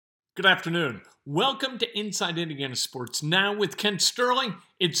Good afternoon. Welcome to Inside Indiana Sports Now with Ken Sterling.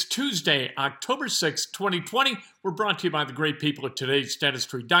 It's Tuesday, October 6th, 2020. We're brought to you by the great people at Today's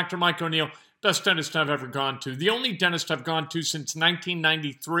Dentistry. Dr. Mike O'Neill, best dentist I've ever gone to. The only dentist I've gone to since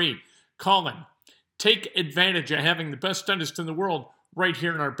 1993. Call him. Take advantage of having the best dentist in the world right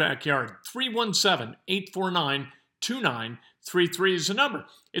here in our backyard. 317-849-2933 is the number.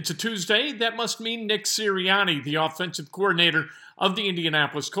 It's a Tuesday. That must mean Nick Sirianni, the offensive coordinator of the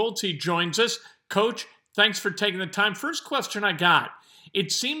Indianapolis Colts. He joins us. Coach, thanks for taking the time. First question I got.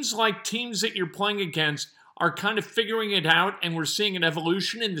 It seems like teams that you're playing against are kind of figuring it out, and we're seeing an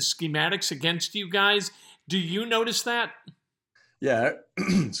evolution in the schematics against you guys. Do you notice that? Yeah,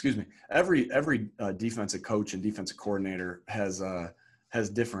 excuse me. Every defensive coach and defensive coordinator has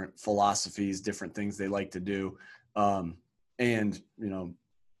different philosophies, different things they like to do, and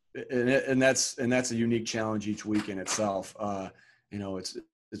that's a unique challenge each week in itself. It's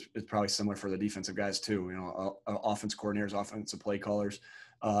probably similar for the defensive guys too. Offense coordinators, offensive play callers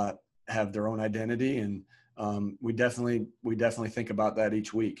have their own identity, and we definitely think about that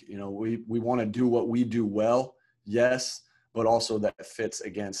each week. We want to do what we do well, yes, but also that fits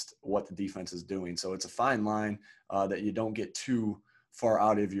against what the defense is doing. So it's a fine line that you don't get too far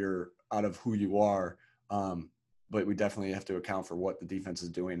out of who you are, but we definitely have to account for what the defense is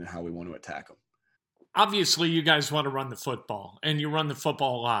doing and how we want to attack them. Obviously, you guys want to run the football, and you run the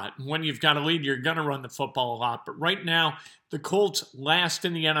football a lot. When you've got a lead, you're going to run the football a lot. But right now, the Colts last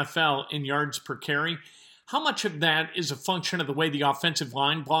in the NFL in yards per carry. How much of that is a function of the way the offensive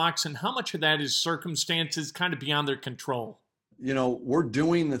line blocks, and how much of that is circumstances kind of beyond their control? We're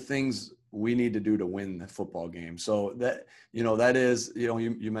doing the things we need to do to win the football game. So that is,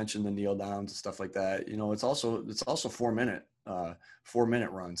 you mentioned the kneel downs and stuff like that. It's also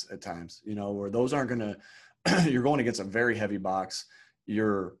 4-minute runs at times, where those aren't going to, you're going against a very heavy box.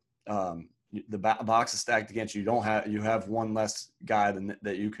 The box is stacked against you. You have one less guy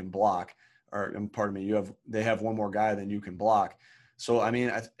that you can block, or pardon me, they have one more guy than you can block. So,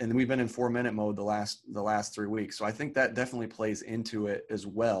 and we've been in 4-minute mode the last 3 weeks. So I think that definitely plays into it as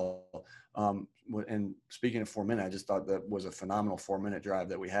well. And speaking of 4-minute, I just thought that was a phenomenal 4-minute drive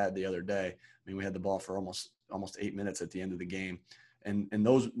that we had the other day. We had the ball for almost 8 minutes at the end of the game. And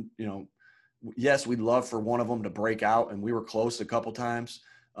those, yes, we'd love for one of them to break out, and we were close a couple times.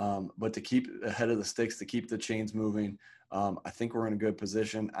 But to keep ahead of the sticks, to keep the chains moving, I think we're in a good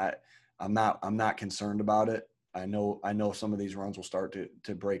position. I'm not concerned about it. I know some of these runs will start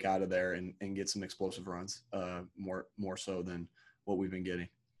to break out of there and get some explosive runs, more so than what we've been getting.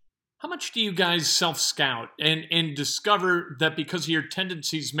 How much do you guys self-scout and discover that because of your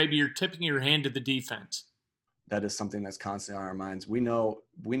tendencies, maybe you're tipping your hand to the defense? That is something that's constantly on our minds. We know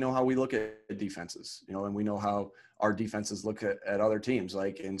how we look at defenses, and we know how our defenses look at other teams.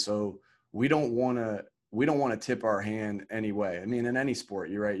 And so we don't want to tip our hand anyway. In any sport,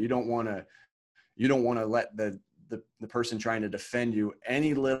 you're right. You don't want to let the person trying to defend you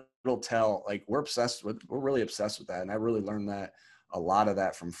any little tell. We're really obsessed with that. And I really learned a lot of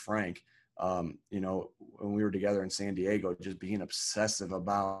that from Frank, when we were together in San Diego, just being obsessive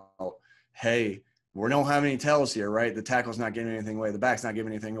about, hey, we don't have any tells here, right? The tackle's not giving anything away. The back's not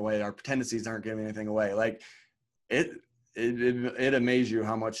giving anything away. Our tendencies aren't giving anything away. It amazes you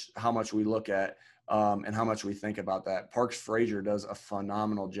how much we look at and how much we think about that. Parks Frazier does a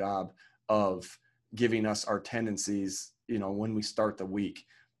phenomenal job of giving us our tendencies, when we start the week,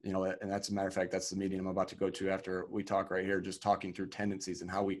 and that's a matter of fact, that's the meeting I'm about to go to after we talk right here, just talking through tendencies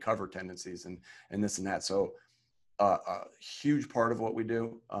and how we cover tendencies and this and that. So a huge part of what we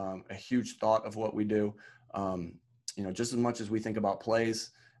do, a huge thought of what we do, just as much as we think about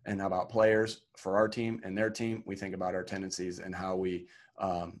plays and about players for our team and their team, we think about our tendencies and how we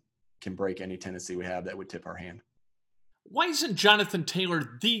can break any tendency we have that would tip our hand. Why isn't Jonathan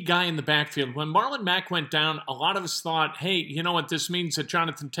Taylor the guy in the backfield? When Marlon Mack went down, a lot of us thought, hey, you know what, this means that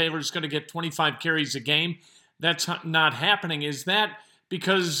Jonathan Taylor is going to get 25 carries a game. That's not happening. Is that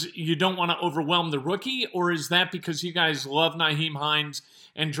because you don't want to overwhelm the rookie, or is that because you guys love Nyheim Hines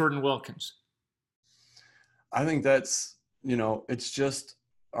and Jordan Wilkins? I think that's, it's just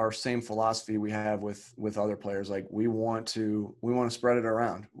our same philosophy we have with other players. We want to spread it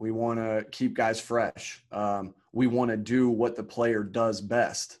around. We want to keep guys fresh. We want to do what the player does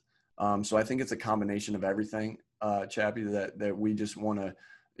best. So I think it's a combination of everything, Chappie, that we just want to,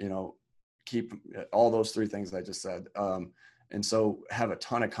 keep all those three things I just said. And so have a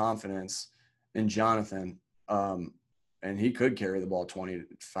ton of confidence in Jonathan. And he could carry the ball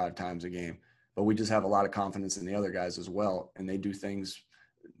 25 times a game, but we just have a lot of confidence in the other guys as well. And they do things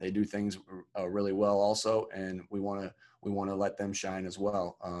really well also. And we want to let them shine as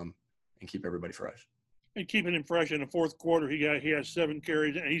well. and keep everybody fresh. And keeping him fresh in the fourth quarter, he has 7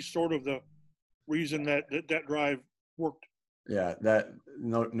 carries, and he's sort of the reason that drive worked. Yeah, that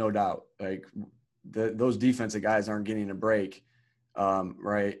no doubt. Like those defensive guys aren't getting a break,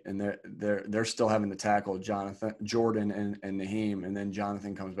 right? And they're still having to tackle Jordan and Naheem, and then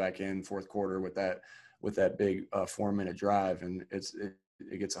Jonathan comes back in fourth quarter with that big 4-minute drive, and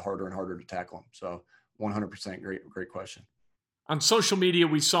it gets harder and harder to tackle him. So 100% great question. On social media,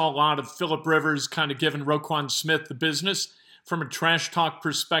 we saw a lot of Phillip Rivers kind of giving Roquan Smith the business from a trash talk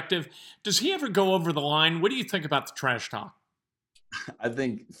perspective. Does he ever go over the line? What do you think about the trash talk? I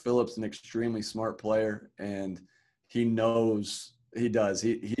think Phillip's an extremely smart player, and he knows he does.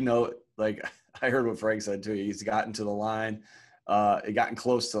 He know, like I heard what Frank said too. He's gotten to the line, gotten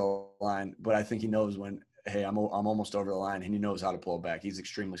close to the line, but I think he knows when, hey, I'm almost over the line, and he knows how to pull back. He's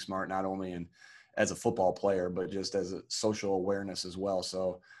extremely smart, not only as a football player, but just as a social awareness as well.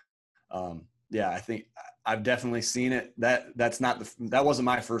 So, yeah, I think I've definitely seen it. That wasn't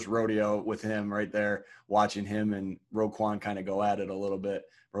my first rodeo with him right there, watching him and Roquan kind of go at it a little bit.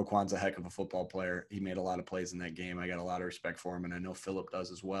 Roquan's a heck of a football player. He made a lot of plays in that game. I got a lot of respect for him, and I know Phillip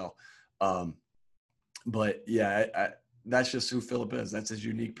does as well. But yeah, that's just who Phillip is. That's his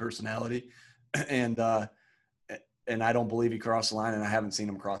unique personality. And I don't believe he crossed the line, and I haven't seen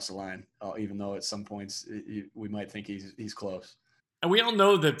him cross the line, even though at some points we might think he's close. And we all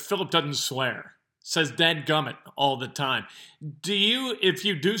know that Phillip doesn't swear, says dadgummit all the time. If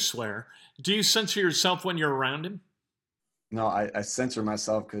you do swear, do you censor yourself when you're around him? No, I censor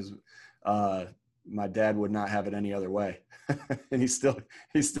myself because my dad would not have it any other way. And he still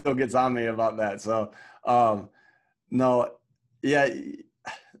gets on me about that. So, no, yeah.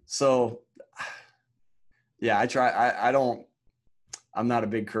 So, yeah, I try. I'm not a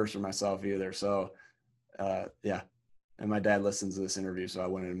big cursor myself either. So, yeah. And my dad listens to this interview, so I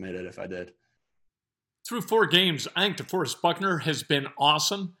wouldn't admit it if I did. Through 4 games, I think DeForest Buckner has been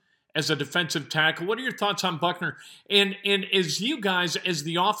awesome as a defensive tackle. What are your thoughts on Buckner? And as you guys, as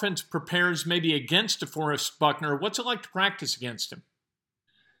the offense prepares maybe against DeForest Buckner, what's it like to practice against him?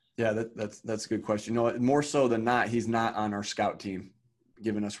 Yeah, that's a good question. You know, more so than not, he's not on our scout team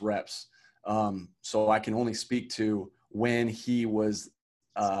giving us reps. So I can only speak to when he was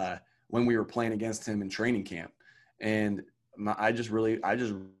when we were playing against him in training camp. And I just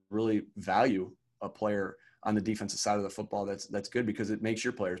really value a player on the defensive side of the football that's good, because it makes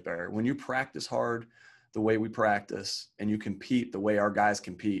your players better. When you practice hard the way we practice and you compete the way our guys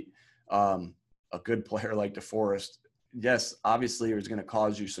compete, a good player like DeForest, yes, obviously it's going to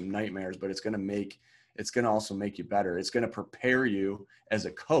cause you some nightmares, but it's going to also make you better. It's going to prepare you as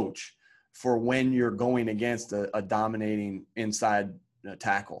a coach for when you're going against a dominating inside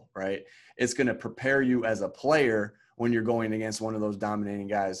tackle, right? It's going to prepare you as a player when you're going against one of those dominating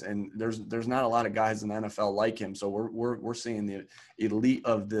guys. And there's not a lot of guys in the NFL like him. So we're seeing the elite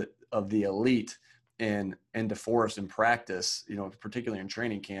of the elite in DeForest in practice, you know, particularly in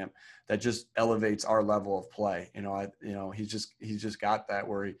training camp, that just elevates our level of play. He's just got that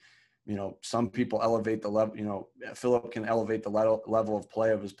where he, you know, some people elevate the level, you know, Phillip can elevate the level of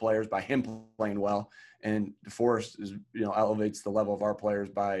play of his players by him playing well. And DeForest is, you know, elevates the level of our players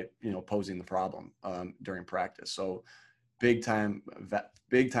by, you know, posing the problem during practice. So big time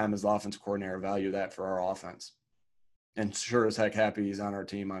as the offensive coordinator, value that for our offense. And sure as heck happy he's on our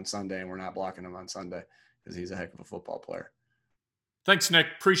team on Sunday and we're not blocking him on Sunday, because he's a heck of a football player. Thanks, Nick.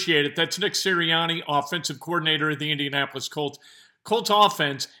 Appreciate it. That's Nick Sirianni, offensive coordinator of the Indianapolis Colts. Colts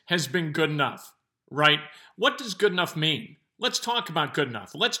offense has been good enough, right? What does good enough mean? Let's talk about good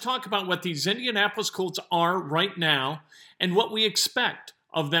enough. Let's talk about what these Indianapolis Colts are right now and what we expect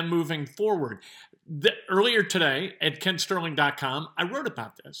of them moving forward. Earlier today at KenSterling.com, I wrote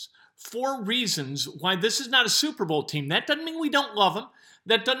about this. 4 reasons why this is not a Super Bowl team. That doesn't mean we don't love them.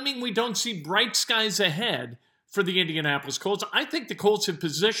 That doesn't mean we don't see bright skies ahead for the Indianapolis Colts. I think the Colts have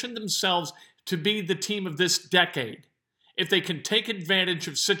positioned themselves to be the team of this decade if they can take advantage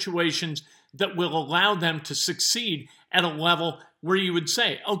of situations that will allow them to succeed at a level where you would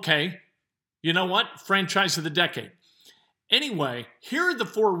say, okay, you know what? Franchise of the decade. Anyway, here are the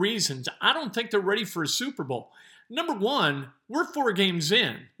 4 reasons I don't think they're ready for a Super Bowl. Number 1, we're 4 games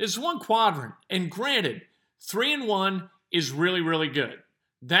in. It's one quadrant. And granted, 3-1 is really, really good.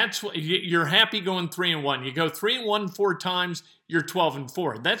 That's what you're happy going 3-1. You go 3-1 4 times, you're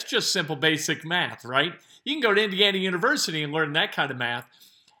 12-4. That's just simple basic math, right? You can go to Indiana University and learn that kind of math.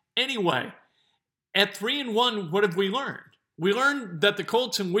 Anyway, at 3-1, what have we learned? We learned that the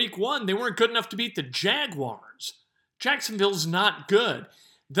Colts in week 1, they weren't good enough to beat the Jaguars. Jacksonville's not good.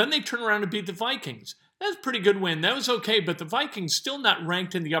 Then they turn around and beat the Vikings. That's a pretty good win. That was okay, but the Vikings still not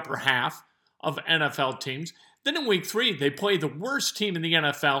ranked in the upper half of NFL teams. Then in week 3, they play the worst team in the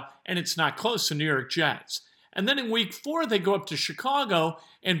NFL, and it's not close, the New York Jets. And then in week 4, they go up to Chicago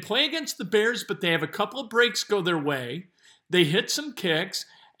and play against the Bears, but they have a couple of breaks go their way. They hit some kicks,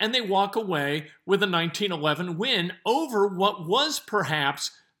 and they walk away with a 19-11 win over what was perhaps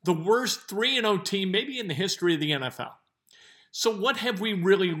the worst 3-0 team maybe in the history of the NFL. So what have we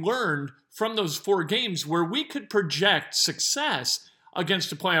really learned from those 4 games where we could project success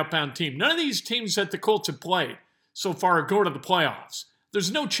against a playoff-bound team? None of these teams that the Colts have played so far go to the playoffs.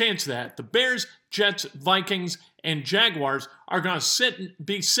 There's no chance of that. The Bears, Jets, Vikings, and Jaguars are going to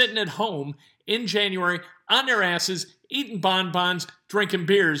be sitting at home in January on their asses, eating bonbons, drinking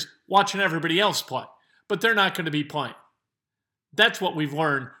beers, watching everybody else play. But they're not going to be playing. That's what we've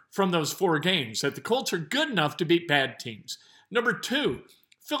learned from those 4 games, that the Colts are good enough to beat bad teams. Number 2,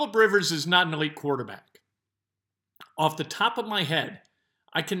 Philip Rivers is not an elite quarterback. Off the top of my head,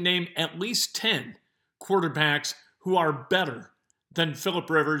 I can name at least 10 quarterbacks who are better than Philip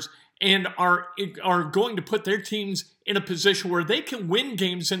Rivers and are going to put their teams in a position where they can win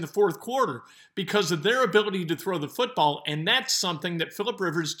games in the fourth quarter because of their ability to throw the football, and that's something that Philip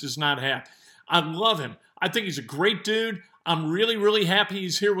Rivers does not have. I love him. I think he's a great dude. I'm really, really happy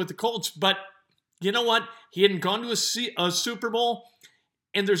he's here with the Colts, but you know what? He hadn't gone to a Super Bowl,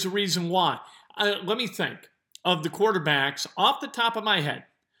 and there's a reason why. Let me think of the quarterbacks off the top of my head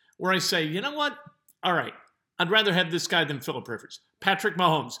where I say, you know what? All right, I'd rather have this guy than Philip Rivers. Patrick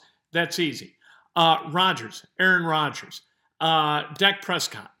Mahomes, that's easy. Aaron Rodgers, Dak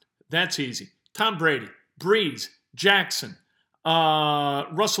Prescott, that's easy. Tom Brady, Breeze, Jackson,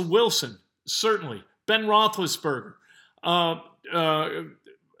 Russell Wilson, certainly. Ben Roethlisberger, Kyler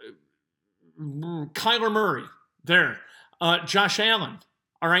Murray, there. Josh Allen,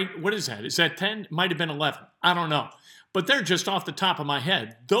 all right, what is that? Is that 10? Might have been 11. I don't know. But they're just off the top of my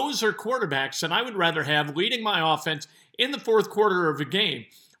head. Those are quarterbacks that I would rather have leading my offense in the fourth quarter of a game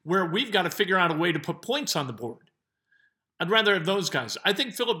where we've got to figure out a way to put points on the board. I'd rather have those guys. I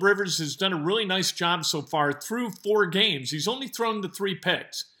think Philip Rivers has done a really nice job so far through 4 games. He's only thrown the 3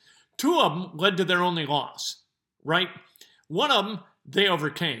 picks. 2 of them led to their only loss, right? 1 of them, they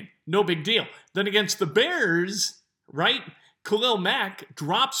overcame. No big deal. Then against the Bears, right, Khalil Mack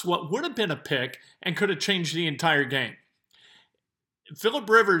drops what would have been a pick and could have changed the entire game. Philip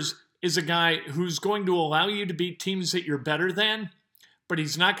Rivers is a guy who's going to allow you to beat teams that you're better than, but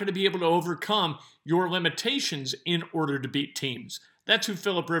he's not going to be able to overcome your limitations in order to beat teams. That's who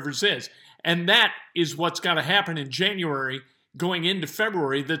Philip Rivers is. And that is what's got to happen in January going into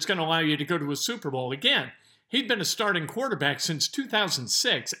February that's going to allow you to go to a Super Bowl. Again, he'd been a starting quarterback since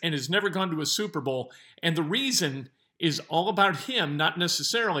 2006 and has never gone to a Super Bowl. And the reason is all about him, not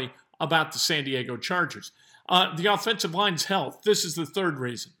necessarily about the San Diego Chargers. The offensive line's health. This is the third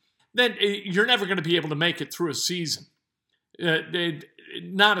reason. Then you're never going to be able to make it through a season.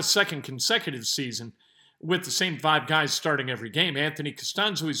 Not a second consecutive season with the same 5 guys starting every game. Anthony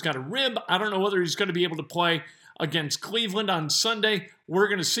Costanzo, he's got a rib. I don't know whether he's going to be able to play against Cleveland on Sunday. We're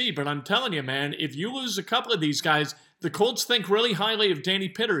going to see. But I'm telling you, man, if you lose a couple of these guys, the Colts think really highly of Danny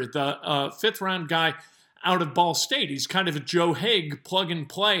Pitter, the 5th-round guy out of Ball State. He's kind of a Joe Haig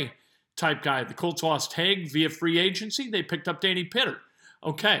plug-and-play type guy. The Colts lost Haig via free agency. They picked up Danny Pitter.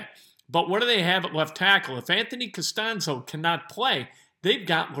 Okay, but what do they have at left tackle? If Anthony Costanzo cannot play, they've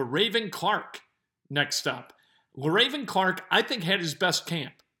got LaRaven Clark next up. LaRaven Clark, I think, had his best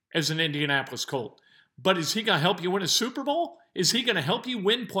camp as an Indianapolis Colt. But is he going to help you win a Super Bowl? Is he going to help you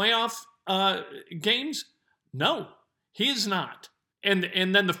win playoff games? No, he is not. And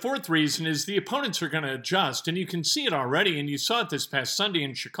then the fourth reason is the opponents are going to adjust, and you can see it already, and you saw it this past Sunday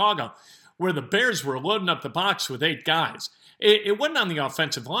in Chicago, where the Bears were loading up the box with 8 guys. It wasn't on the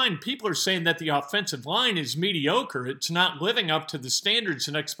offensive line. People are saying that the offensive line is mediocre. It's not living up to the standards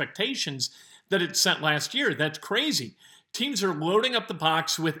and expectations that it set last year. That's crazy. Teams are loading up the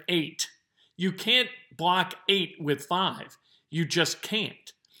box with 8. You can't block 8 with 5. You just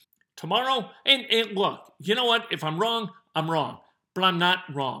can't. Tomorrow, and look, you know what? If I'm wrong, I'm wrong. But I'm not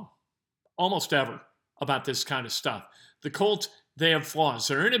wrong almost ever about this kind of stuff. The Colts, they have flaws.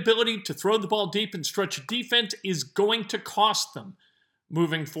 Their inability to throw the ball deep and stretch a defense is going to cost them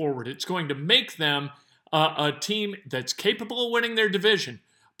moving forward. It's going to make them a team that's capable of winning their division,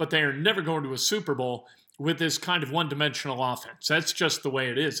 but they are never going to a Super Bowl with this kind of one-dimensional offense. That's just the way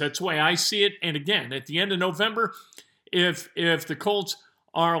it is. That's the way I see it. And again, at the end of November, if the Colts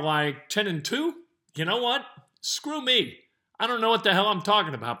are like 10-2, you know what? Screw me. I don't know what the hell I'm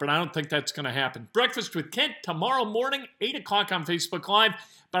talking about, but I don't think that's going to happen. Breakfast with Kent tomorrow morning, 8 o'clock on Facebook Live,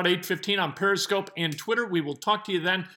 about 8:15 on Periscope and Twitter. We will talk to you then.